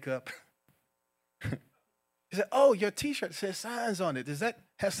her makeup. He said, oh, your T-shirt says Signs on it. Does that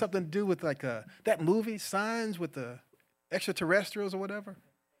have something to do with like that movie, Signs, with the extraterrestrials or whatever?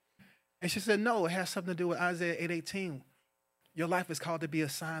 And she said, no, it has something to do with Isaiah 8:18. Your life is called to be a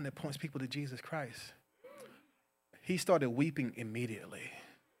sign that points people to Jesus Christ. He started weeping immediately.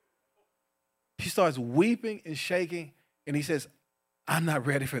 He starts weeping and shaking, and he says, I'm not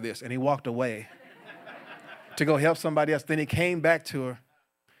ready for this. And he walked away to go help somebody else. Then he came back to her.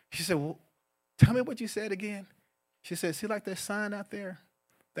 She said, well, tell me what you said again. She said, see like that sign out there?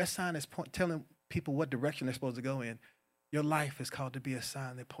 That sign is telling people what direction they're supposed to go in. Your life is called to be a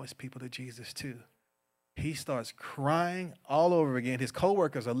sign that points people to Jesus too. He starts crying all over again. His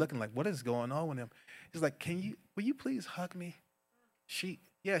coworkers are looking like, what is going on with him? He's like, will you please hug me? She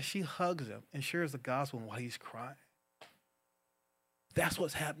hugs him and shares the gospel while he's crying. That's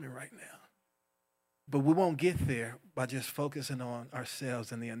what's happening right now. But we won't get there by just focusing on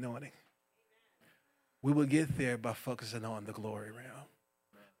ourselves and the anointing. We will get there by focusing on the glory realm,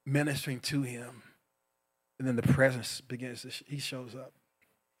 ministering to him, and then the presence begins he shows up.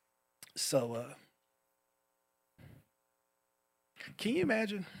 So, can you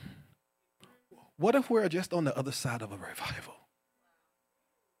imagine? What if we're just on the other side of a revival?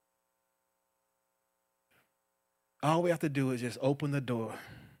 All we have to do is just open the door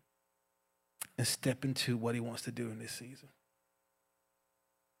and step into what he wants to do in this season.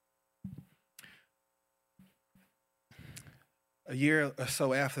 A year or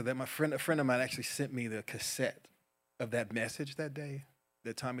so after that, a friend of mine actually sent me the cassette of that message that day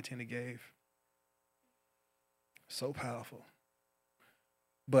that Tommy Tina gave. So powerful.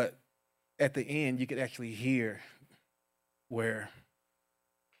 But at the end, you could actually hear where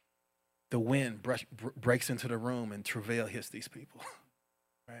the wind breaks into the room and travail hits these people,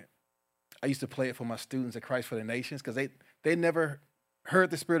 right? I used to play it for my students at Christ for the Nations because they never heard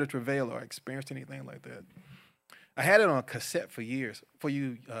the spirit of travail or experienced anything like that. I had it on a cassette for years. For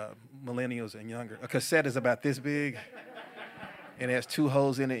you millennials and younger, a cassette is about this big, and it has 2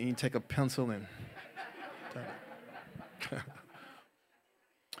 holes in it, and you take a pencil and turn it.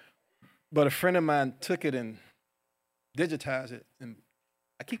 But a friend of mine took it and digitized it, and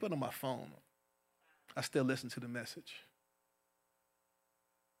I keep it on my phone. I still listen to the message.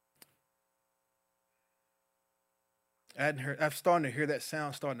 I'm starting to hear that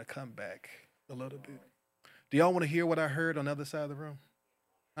sound starting to come back a little bit. Do y'all want to hear what I heard on the other side of the room?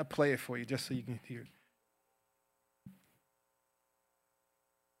 I'll play it for you just so you can hear it.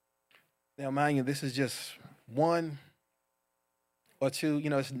 Now, mind you, this is just 1 or 2. You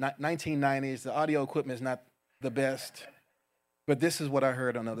know, it's 1990s. The audio equipment is not the best. But this is what I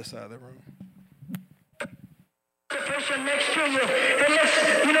heard on the other side of the room. The person next to you,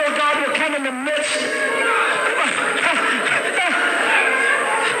 unless you know God will come in the midst.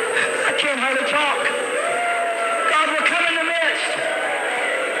 I can't hardly talk. God will come in the midst.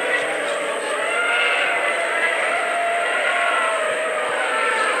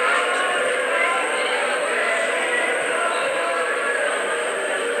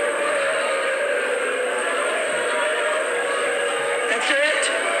 That's it.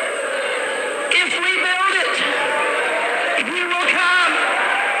 If we build it, he will come.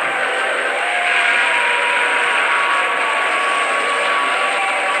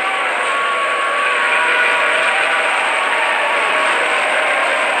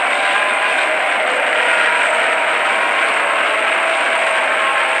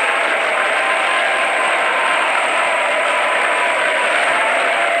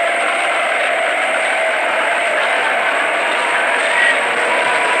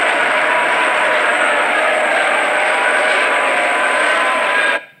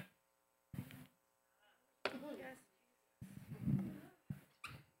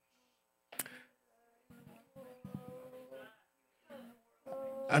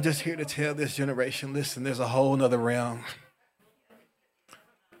 I'm just here to tell this generation, listen, there's a whole nother realm.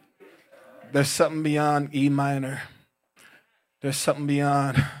 There's something beyond E minor. There's something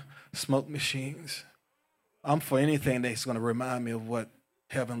beyond smoke machines. I'm for anything that's going to remind me of what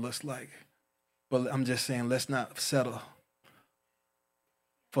heaven looks like. But I'm just saying, let's not settle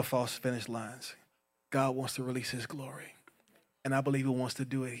for false finish lines. God wants to release his glory. And I believe he wants to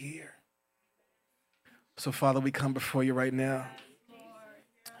do it here. So, Father, we come before you right now.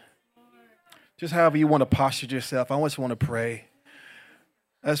 Just however you want to posture yourself, I just want to pray.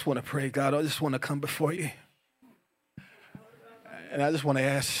 I just want to pray, God. I just want to come before you. And I just want to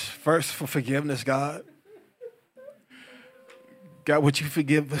ask first for forgiveness, God. God, would you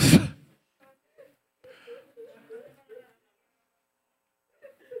forgive us?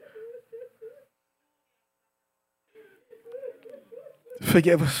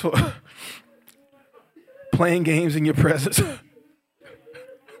 Forgive us for playing games in your presence.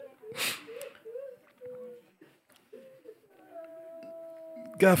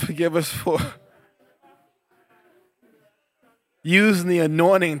 God, forgive us for using the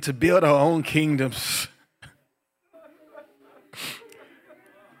anointing to build our own kingdoms.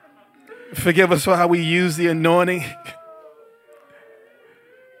 Forgive us for how we use the anointing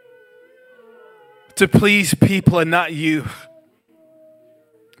to please people and not you.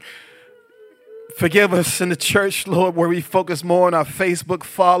 Forgive us in the church, Lord, where we focus more on our Facebook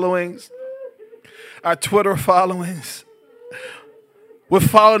followings, our Twitter followings. We're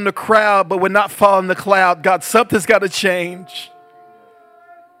following the crowd, but we're not following the cloud. God, something's got to change.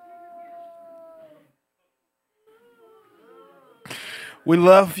 We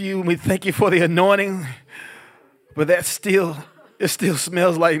love you and we thank you for the anointing, but it still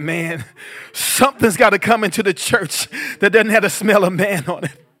smells like man. Something's got to come into the church that doesn't have the smell of man on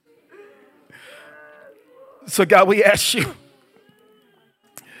it. So God, we ask you,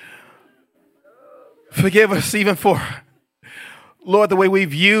 forgive us even for, Lord, the way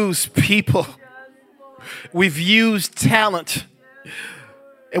we've used people. We've used talent.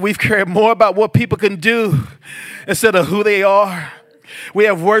 And we've cared more about what people can do instead of who they are. We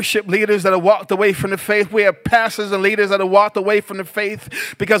have worship leaders that have walked away from the faith. We have pastors and leaders that have walked away from the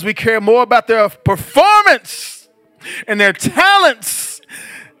faith because we care more about their performance and their talents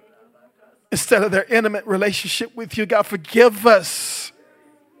instead of their intimate relationship with you. God, forgive us.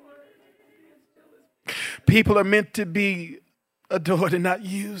 People are meant to be adored and not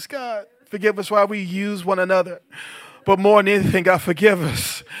used. God, forgive us while we use one another. But more than anything, God, forgive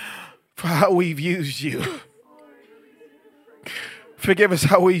us for how we've used you. Forgive us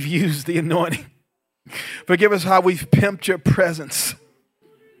how we've used the anointing. Forgive us how we've pimped your presence.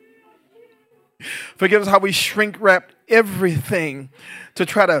 Forgive us how we shrink wrapped everything to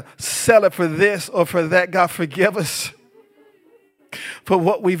try to sell it for this or for that. God, forgive us for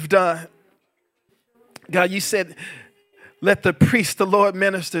what we've done. God, you said, let the priest, the Lord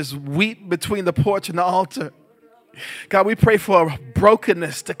ministers, weep between the porch and the altar. God, we pray for a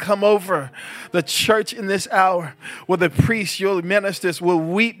brokenness to come over the church in this hour where the priests, your ministers, will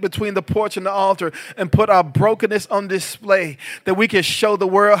weep between the porch and the altar and put our brokenness on display, that we can show the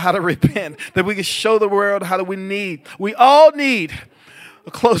world how to repent, that we can show the world how we all need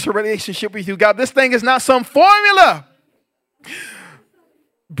a closer relationship with you. God, this thing is not some formula.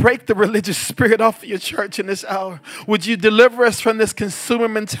 Break the religious spirit off of your church in this hour. Would you deliver us from this consumer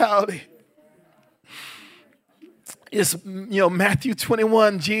mentality? It's, Matthew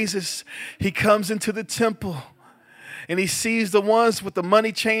 21, Jesus, he comes into the temple and he sees the ones with the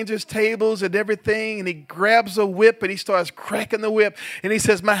money changers tables and everything, and he grabs a whip and he starts cracking the whip and he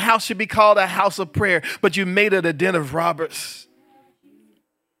says, my house should be called a house of prayer, but you made it a den of robbers.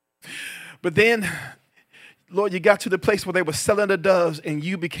 But then, Lord, you got to the place where they were selling the doves and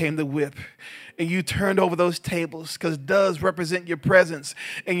you became the whip. And you turned over those tables because doves represent your presence.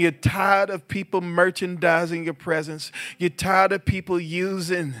 And you're tired of people merchandising your presence. You're tired of people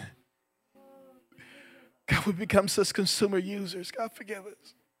using. God, we become such consumer users. God, forgive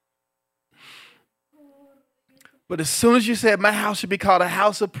us. But as soon as you said, my house should be called a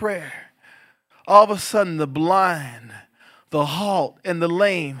house of prayer, all of a sudden the blind, the halt, and the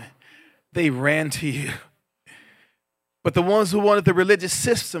lame, they ran to you. But the ones who wanted the religious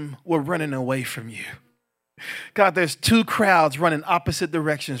system were running away from you. God, there's two crowds running opposite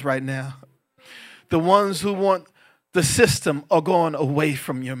directions right now. The ones who want the system are going away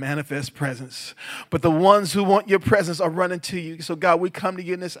from your manifest presence. But the ones who want your presence are running to you. So God, we come to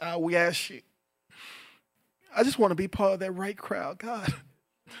you in this hour. We ask you. I just want to be part of that right crowd, God.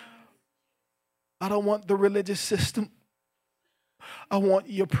 I don't want the religious system. I want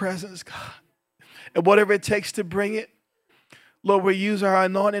your presence, God. And whatever it takes to bring it, Lord, we use our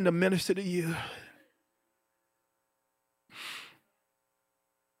anointing to minister to you.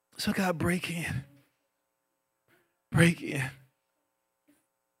 So God, break in. Break in.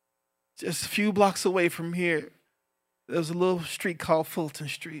 Just a few blocks away from here, there's a little street called Fulton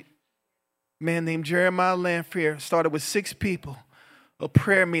Street. A man named Jeremiah Lanfear started with 6 people, a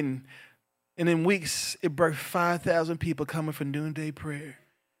prayer meeting. And in weeks, it birthed 5,000 people coming for noonday prayer.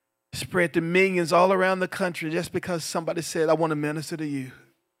 Spread to millions all around the country just because somebody said, I want to minister to you.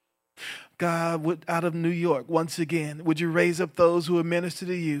 God, out of New York, once again, would you raise up those who will minister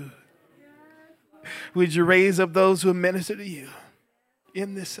to you? Would you raise up those who will minister to you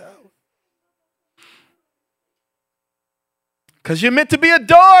in this hour? Because you're meant to be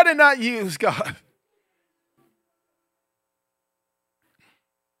adored and not used, God.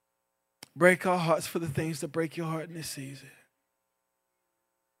 Break our hearts for the things that break your heart in this season.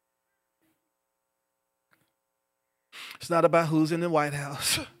 It's not about who's in the White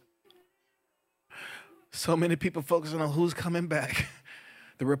House. So many people focusing on who's coming back.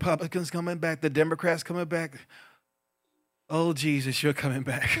 The Republicans coming back, the Democrats coming back. Oh, Jesus, you're coming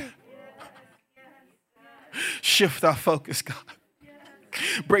back. Shift our focus, God.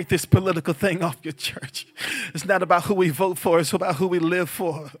 Break this political thing off your church. It's not about who we vote for. It's about who we live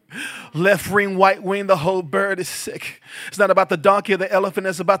for. Left wing, right wing, the whole bird is sick. It's not about the donkey or the elephant.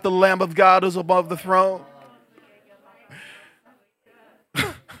 It's about the Lamb of God who's above the throne.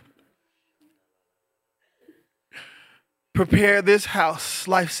 Prepare this house,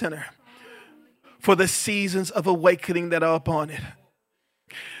 Life Center, for the seasons of awakening that are upon it.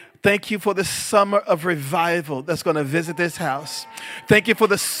 Thank you for the summer of revival that's going to visit this house. Thank you for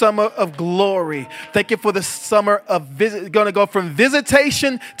the summer of glory. Thank you for the summer of going to go from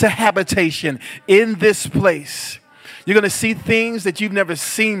visitation to habitation in this place. You're going to see things that you've never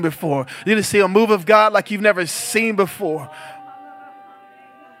seen before. You're going to see a move of God like you've never seen before.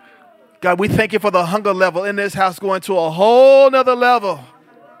 God, we thank you for the hunger level in this house going to a whole nother level.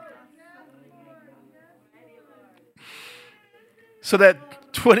 So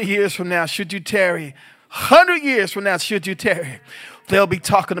that 20 years from now, should you tarry, 100 years from now, should you tarry, they'll be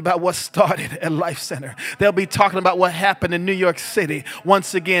talking about what started at Life Center. They'll be talking about what happened in New York City.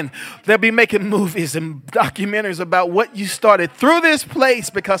 Once again, they'll be making movies and documentaries about what you started through this place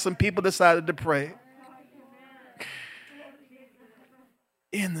because some people decided to pray.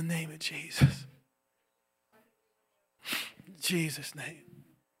 In the name of Jesus. In Jesus' name.